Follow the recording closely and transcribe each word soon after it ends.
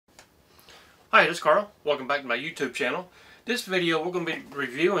Hi, this is Carl. Welcome back to my YouTube channel. This video we're going to be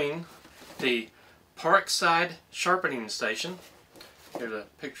reviewing the Parkside Sharpening Station. Here's a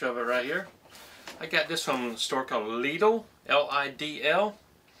picture of it right here. I got this from a store called Lidl, L-I-D-L,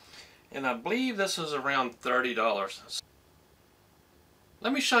 and I believe this is around $30.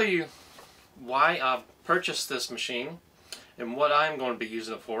 Let me show you why I purchased this machine and what I'm going to be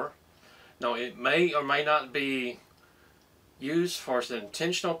using it for. Now, it may or may not be used for an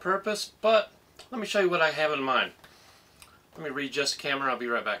intentional purpose, but let me show you what I have in mind. Let me readjust the camera. I'll be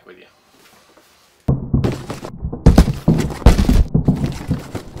right back with you.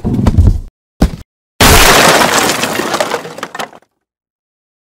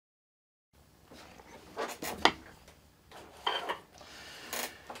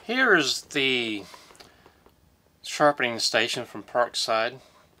 Here is the sharpening station from Parkside. You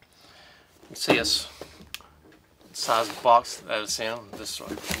can see it's the size of the box that it's in, this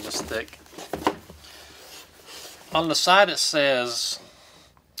thick. On the side it says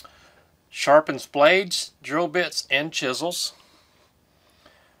sharpens blades, drill bits, and chisels.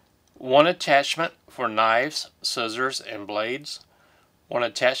 One attachment for knives, scissors, and blades. One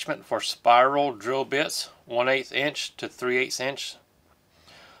attachment for spiral drill bits, 1/8 inch to 3/8 inch.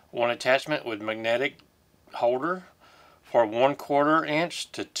 One attachment with magnetic holder for 1/4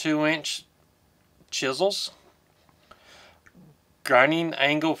 inch to 2 inch chisels. Grinding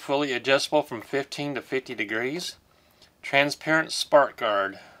angle fully adjustable from 15 to 50 degrees. Transparent spark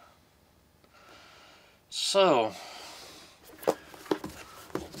guard. So, let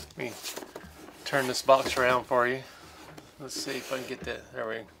me turn this box around for you. Let's see if I can get that. There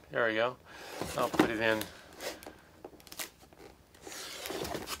we go. I'll put it in.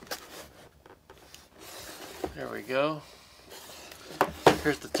 There we go.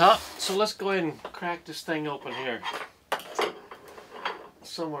 Here's the top. So let's go ahead and crack this thing open here.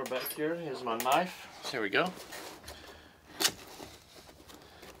 Somewhere back here. Here's my knife. So here we go.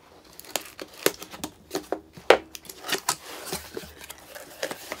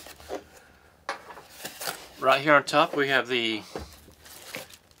 Right here on top we have the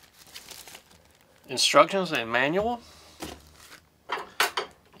instructions and manual.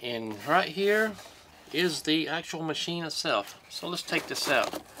 And right here is the actual machine itself. So let's take this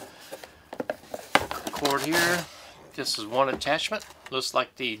out. Cord here. This is one attachment. Looks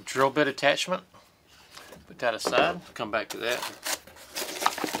like the drill bit attachment. Put that aside. Come back to that.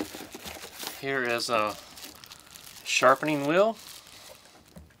 Here is a sharpening wheel.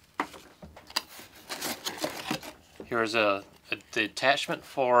 Here is the attachment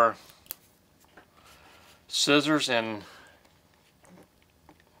for scissors and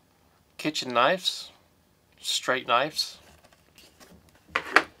kitchen knives, straight knives.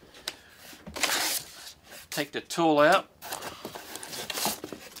 Take the tool out.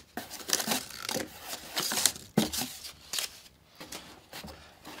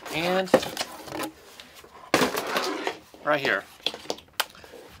 And right here.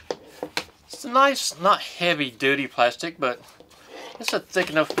 It's a nice, not heavy duty plastic, but it's a thick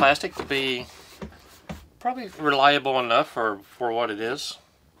enough plastic to be probably reliable enough for what it is.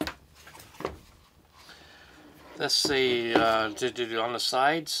 Let's see, on the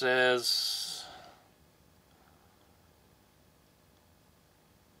side says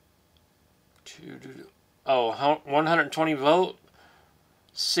 120 volt,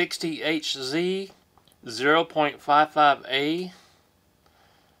 60 Hz, 0.55A,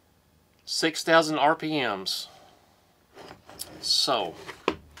 6,000 RPMs. So,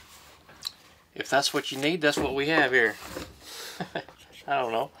 if that's what you need, that's what we have here. I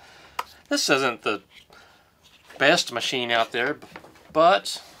don't know. This isn't the best machine out there,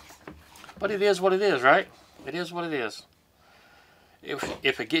 but it is what it is, right? It is what it is.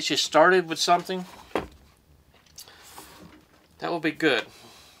 If it gets you started with something, that will be good.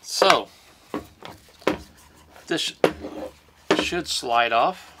 So, this should slide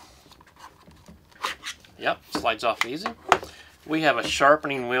off. Yep, slides off easy. We have a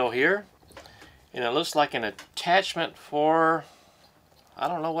sharpening wheel here, and it looks like an attachment for, I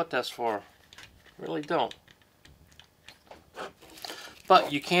don't know what that's for. Really don't.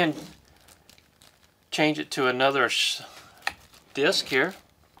 But you can change it to another disc here.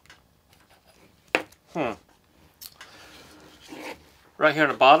 Right here on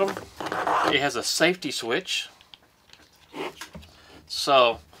the bottom, it has a safety switch.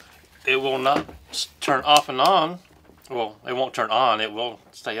 So it will not turn off and on. Well, it won't turn on, it will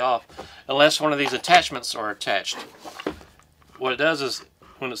stay off unless one of these attachments are attached. What it does is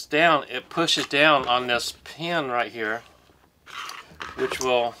when it's down, it pushes down on this pin right here, which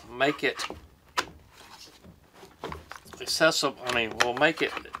will make it accessible. I mean, will make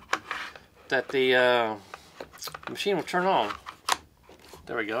it that the machine will turn on.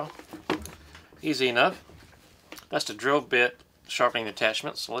 There we go. Easy enough. That's the drill bit sharpening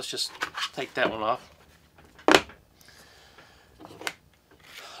attachment, so let's just take that one off.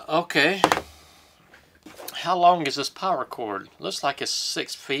 Okay. How long is this power cord? Looks like it's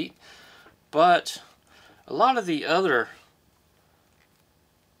 6 feet, but a lot of the other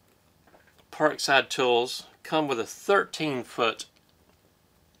Parkside tools come with a 13-foot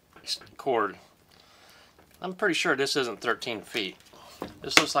cord. I'm pretty sure this isn't 13 feet.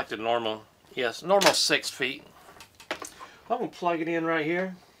 This looks like the normal, yes, normal 6 feet. I'm going to plug it in right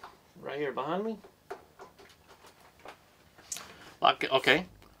here behind me. Okay,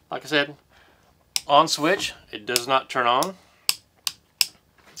 like I said, on switch, it does not turn on.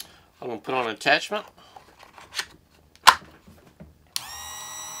 I'm going to put on an attachment.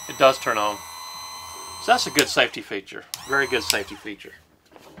 It does turn on. So that's a good safety feature. Very good safety feature.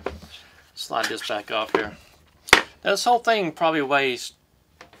 Slide this back off here. Now this whole thing probably weighs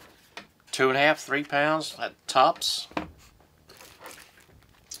 2.5, 3 pounds at tops.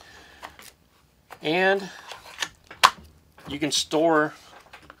 And you can store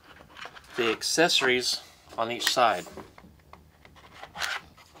the accessories on each side.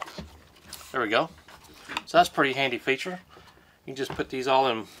 There we go. So that's a pretty handy feature. You can just put these all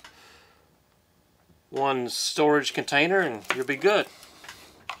in one storage container and you'll be good.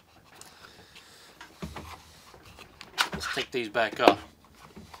 Let's take these back off.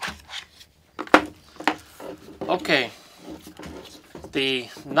 Okay, the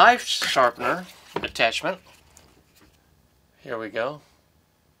knife sharpener attachment. Here we go.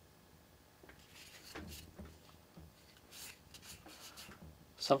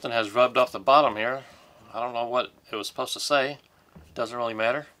 Something has rubbed off the bottom here. I don't know what it was supposed to say. Doesn't really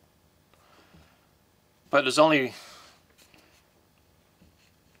matter. But there's only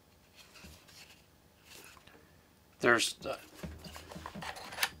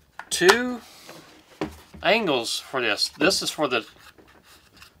two angles for this. This is for the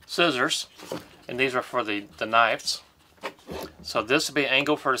scissors, and these are for the knives. So this will be an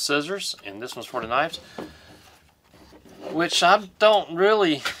angle for the scissors, and this one's for the knives, which I don't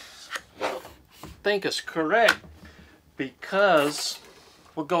really think is correct, because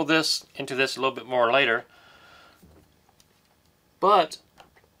we'll go into this a little bit more later. But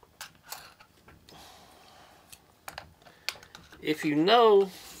if you know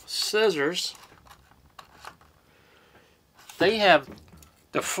scissors, they have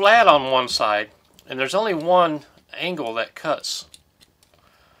the flat on one side, and there's only one angle that cuts.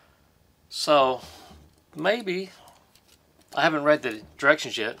 So maybe, I haven't read the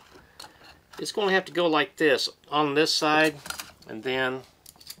directions yet, it's going to have to go like this on this side and then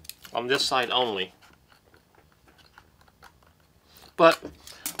on this side only. But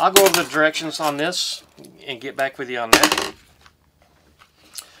I'll go over the directions on this and get back with you on that.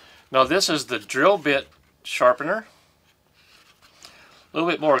 Now this is the drill bit sharpener. A little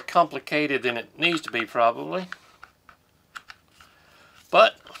bit more complicated than it needs to be probably.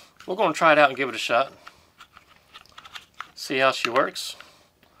 But we're going to try it out and give it a shot. See how she works.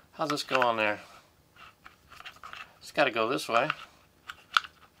 How's this go on there? It's got to go this way.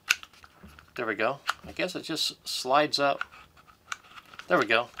 There we go. I guess it just slides up. There we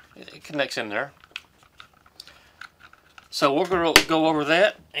go. It connects in there. So we're going to go over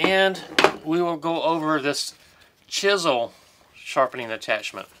that, and we will go over this chisel sharpening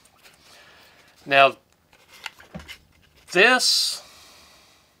attachment. Now this,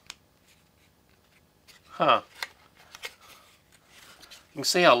 you can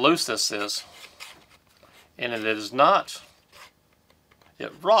see how loose this is, and it is not,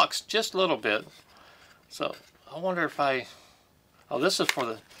 it rocks just a little bit. So I wonder if oh, this is for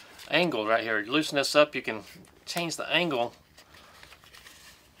the angle right here. You loosen this up, you can change the angle.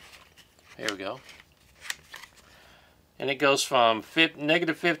 Here we go. And it goes from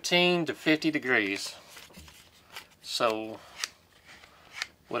negative 15 to 50 degrees. So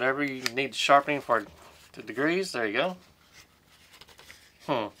whatever you need sharpening for the degrees, there you go.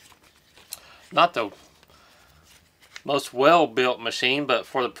 Not the most well-built machine, but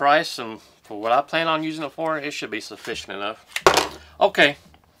for the price and for what I plan on using it for, it should be sufficient enough. Okay,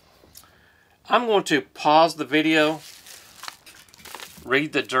 I'm going to pause the video,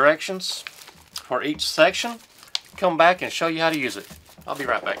 read the directions for each section, come back and show you how to use it. I'll be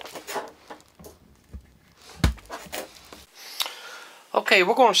right back. Okay,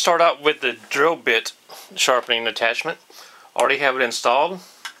 we're going to start out with the drill bit sharpening attachment. Already have it installed,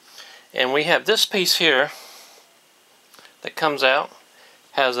 and we have this piece here that comes out,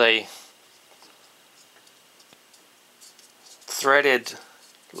 has a threaded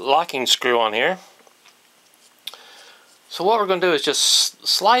locking screw on here. So what we're going to do is just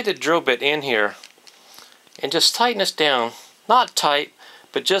slide the drill bit in here and just tighten this down. Not tight,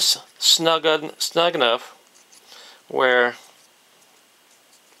 but just snug enough where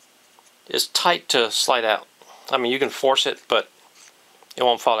it's tight to slide out. I mean, you can force it, but it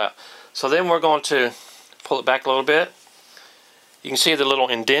won't fall out. So then we're going to pull it back a little bit. You can see the little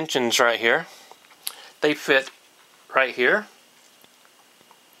indentions right here. They fit right here.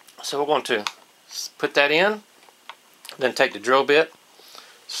 So we're going to put that in, then take the drill bit,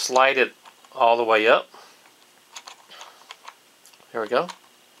 slide it all the way up. There we go.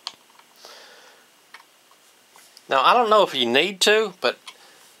 Now I don't know if you need to, but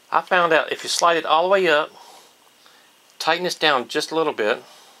I found out if you slide it all the way up, tighten this down just a little bit,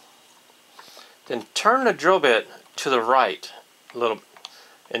 then turn the drill bit to the right a little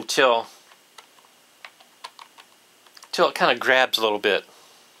until it kind of grabs a little bit.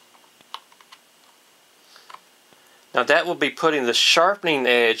 Now that will be putting the sharpening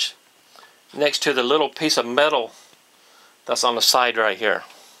edge next to the little piece of metal that's on the side right here.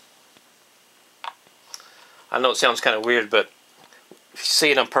 I know it sounds kind of weird, but if you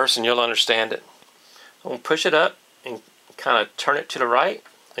see it in person, you'll understand it. I'm going to push it up and kind of turn it to the right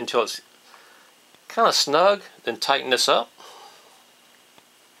until it's kind of snug, then tighten this up.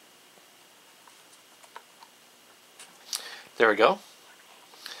 There we go.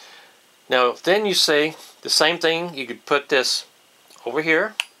 Now then you see the same thing. You could put this over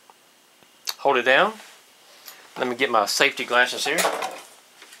here, hold it down. Let me get my safety glasses here.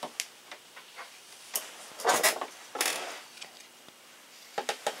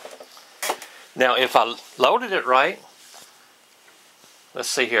 Now if I loaded it right, let's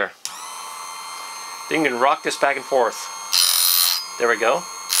see here. Then you can rock this back and forth. There we go.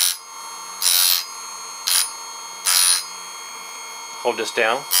 Hold this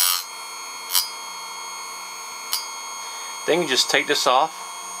down. Then you just take this off,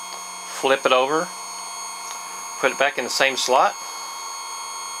 flip it over, put it back in the same slot.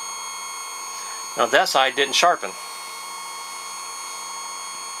 Now that side didn't sharpen.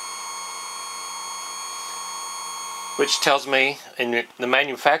 Which tells me in the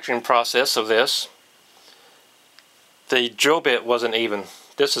manufacturing process of this, the drill bit wasn't even.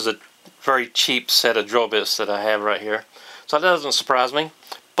 This is a very cheap set of drill bits that I have right here. So that doesn't surprise me.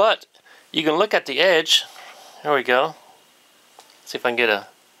 But you can look at the edge. There we go. See if I can get a...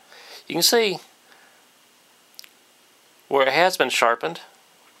 You can see where it has been sharpened.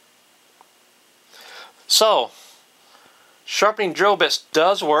 So, sharpening drill bits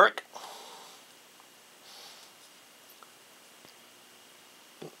does work.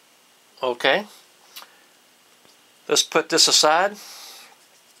 Okay. Let's put this aside.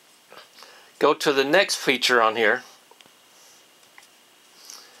 Go to the next feature on here.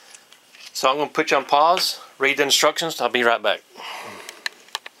 So I'm going to put you on pause, read the instructions, I'll be right back.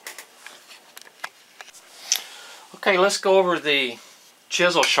 Okay, let's go over the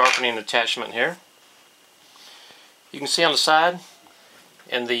chisel sharpening attachment here. You can see on the side,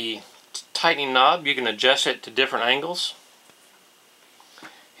 and the tightening knob, you can adjust it to different angles.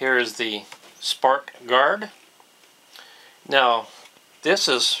 Here is the spark guard. Now, this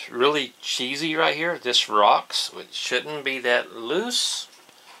is really cheesy right here. This rocks. It shouldn't be that loose.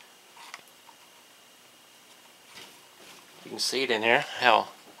 You can see it in here, how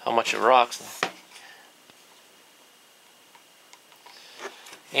much it rocks.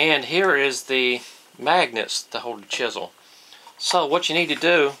 And here is the magnets to hold the chisel. So what you need to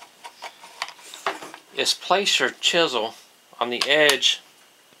do is place your chisel on the edge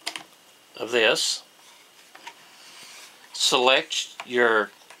of this. Select your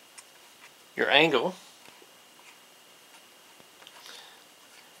angle.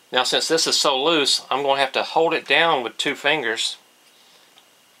 Now since this is so loose, I'm going to have to hold it down with 2 fingers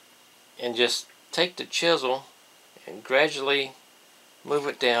and just take the chisel and gradually move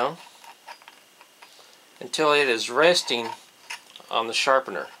it down until it is resting on the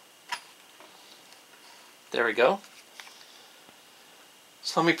sharpener. There we go.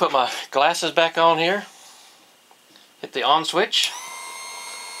 So let me put my glasses back on here. Hit the on switch.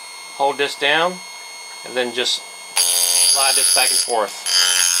 Hold this down and then just slide this back and forth.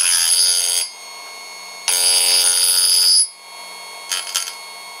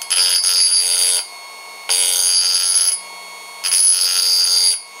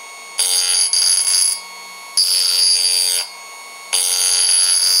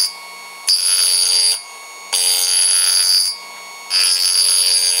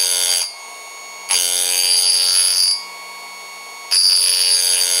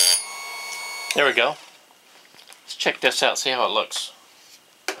 There we go. Let's check this out, see how it looks.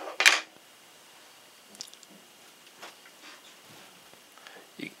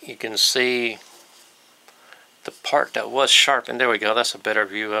 you can see the part that was sharpened. There we go, that's a better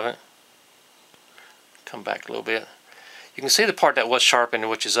view of it. Come back a little bit. You can see the part that was sharpened,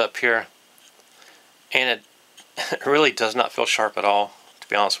 which is up here, and it really does not feel sharp at all, to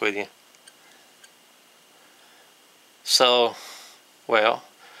be honest with you. So, well,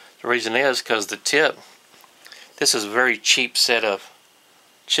 the reason is because the tip, this is a very cheap set of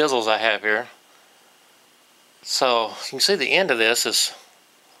chisels I have here. So you can see the end of this is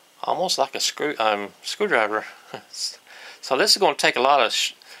almost like a screwdriver. So this is going to take a lot of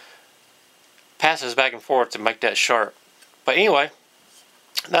passes back and forth to make that sharp. But anyway,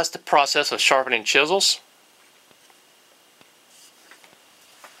 that's the process of sharpening chisels.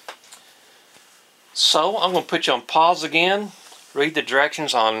 So I'm going to put you on pause again, read the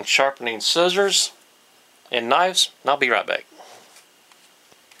directions on sharpening scissors and knives, and I'll be right back.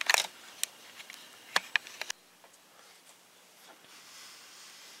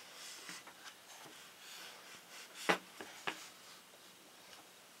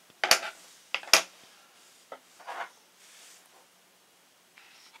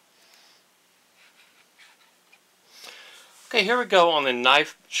 Okay, here we go on the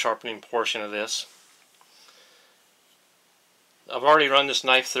knife sharpening portion of this. I've already run this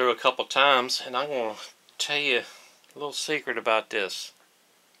knife through a couple times, and I'm going to tell you a little secret about this.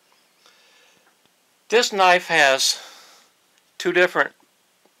 This knife has two different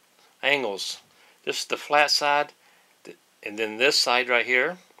angles. This is the flat side, and then this side right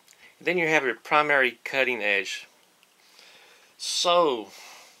here. And then you have your primary cutting edge. So,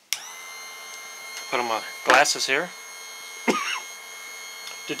 put on my glasses here.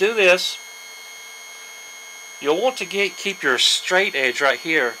 To do this, you'll want to keep your straight edge right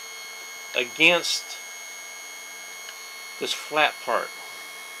here against this flat part,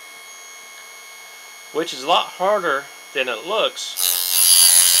 which is a lot harder than it looks,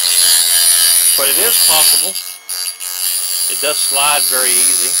 but it is possible. It does slide very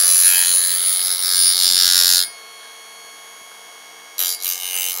easy.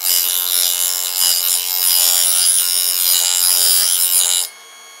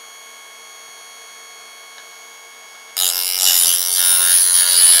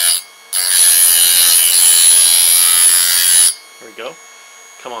 There we go.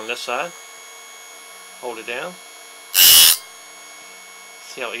 Come on this side. Hold it down.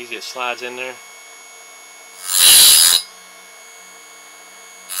 See how easy it slides in there?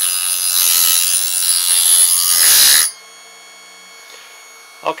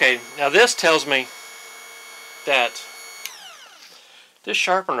 Okay, now this tells me that this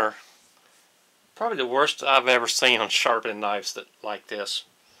sharpener, probably the worst I've ever seen on sharpening knives like this.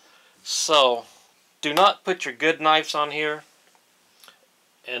 So, do not put your good knives on here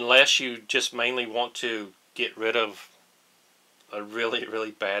unless you just mainly want to get rid of a really, really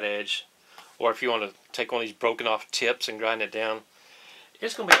bad edge, or if you want to take one of these broken off tips and grind it down.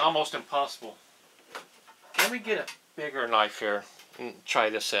 It's going to be almost impossible. Let me get a bigger knife here and try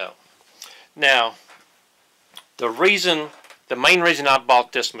this out. Now, the main reason I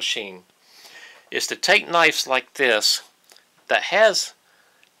bought this machine is to take knives like this that has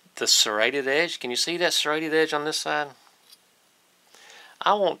the serrated edge. Can you see that serrated edge on this side?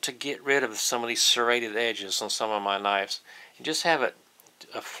 I want to get rid of some of these serrated edges on some of my knives and just have it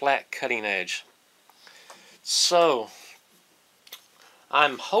a flat cutting edge. So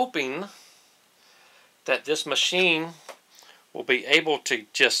I'm hoping that this machine will be able to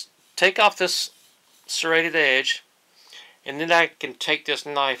just take off this serrated edge, and then I can take this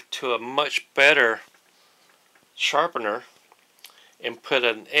knife to a much better sharpener and put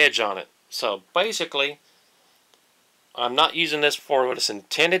an edge on it. So basically, I'm not using this for what it's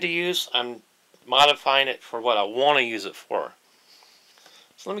intended to use. I'm modifying it for what I want to use it for.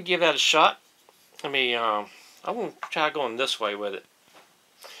 So let me give that a shot. I'm going to try going this way with it.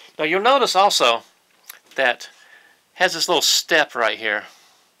 Now you'll notice also that it has this little step right here.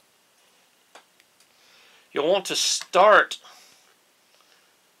 You'll want to start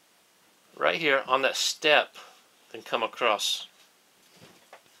right here on that step, then come across.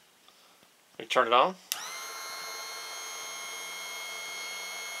 Let me turn it on.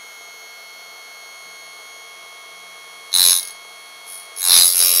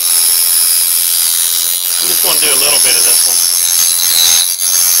 I just want to do a little bit of this one.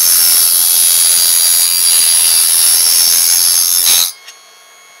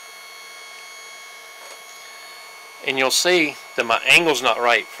 And you'll see that my angle's not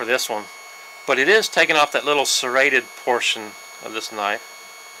right for this one, but it is taking off that little serrated portion of this knife.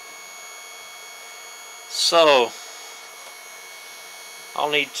 So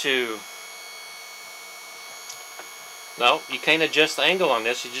I'll need to No, you can't adjust the angle on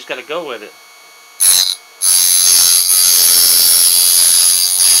this. You just got to go with it.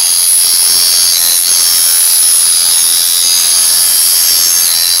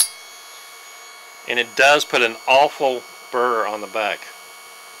 And it does put an awful burr on the back.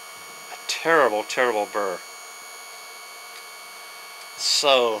 A terrible, terrible burr.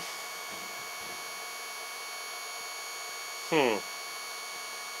 So, I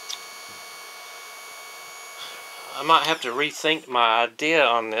might have to rethink my idea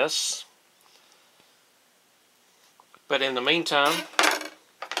on this. But in the meantime,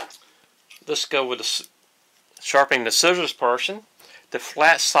 let's go with the sharpening the scissors portion. The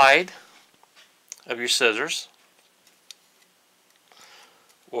flat side of your scissors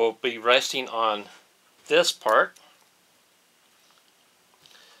will be resting on this part,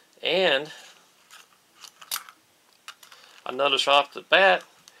 and I noticed right off the bat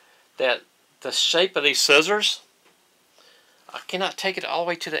that the shape of these scissors, I cannot take it all the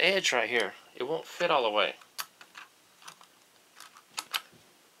way to the edge right here. It won't fit all the way.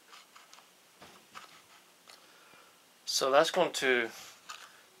 So that's going to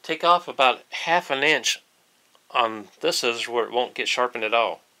take off about 1/2 inch on this scissors where it won't get sharpened at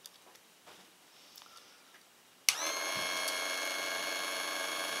all.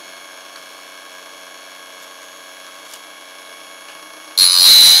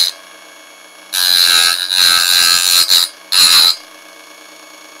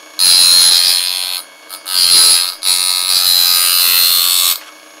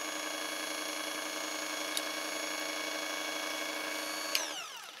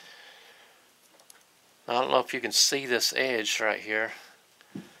 I don't know if you can see this edge right here,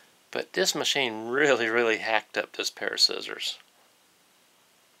 but this machine really hacked up this pair of scissors.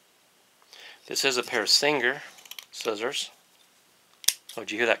 This is a pair of Singer scissors. Oh,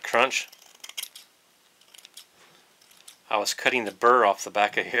 did you hear that crunch? I was cutting the burr off the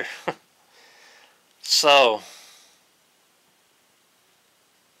back of here. So,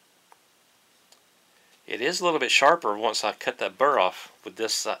 it is a little bit sharper once I cut that burr off with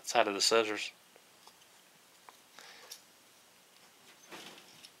this side of the scissors.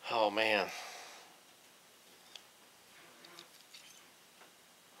 Oh man.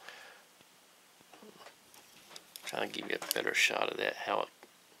 Trying to give you a better shot of that, how it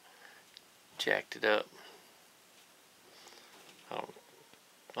jacked it up. I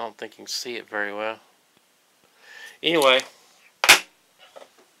don't think you can see it very well. Anyway,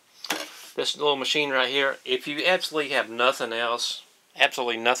 this little machine right here, if you absolutely have nothing else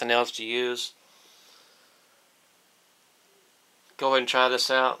to use, go ahead and try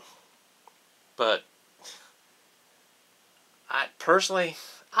this out. But I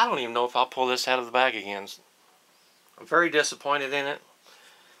don't even know if I'll pull this out of the bag again. I'm very disappointed in it.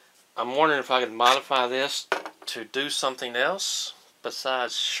 I'm wondering if I could modify this to do something else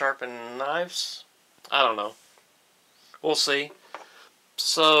besides sharpen knives. I don't know. We'll see.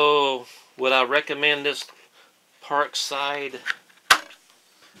 So, would I recommend this Parkside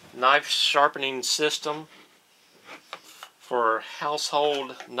knife sharpening system for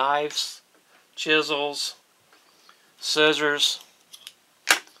household knives, chisels, scissors?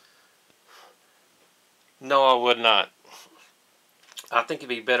 No, I would not. I think you'd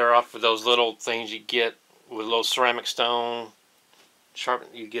be better off with those little things you get with a little ceramic stone.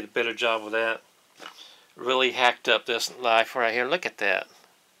 You get a better job with that. Really hacked up this knife right here. Look at that.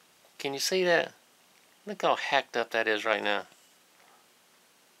 Can you see that? Look how hacked up that is right now.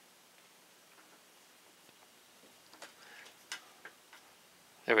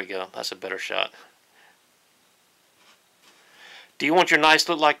 There we go. That's a better shot. Do you want your knives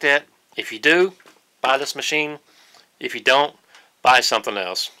to look like that? If you do, buy this machine. If you don't, buy something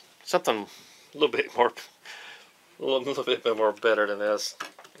else. Something a little bit more better than this.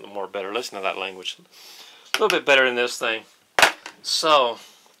 A little more better. Listen to that language. A little bit better than this thing. So,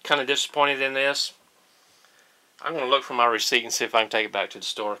 kind of disappointed in this. I'm going to look for my receipt and see if I can take it back to the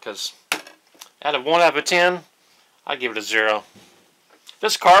store, because out of 1 out of 10, I give it a 0.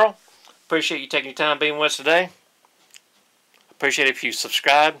 This is Carl. Appreciate you taking your time being with us today. Appreciate it if you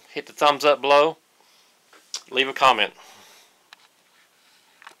subscribe, hit the thumbs up below, leave a comment.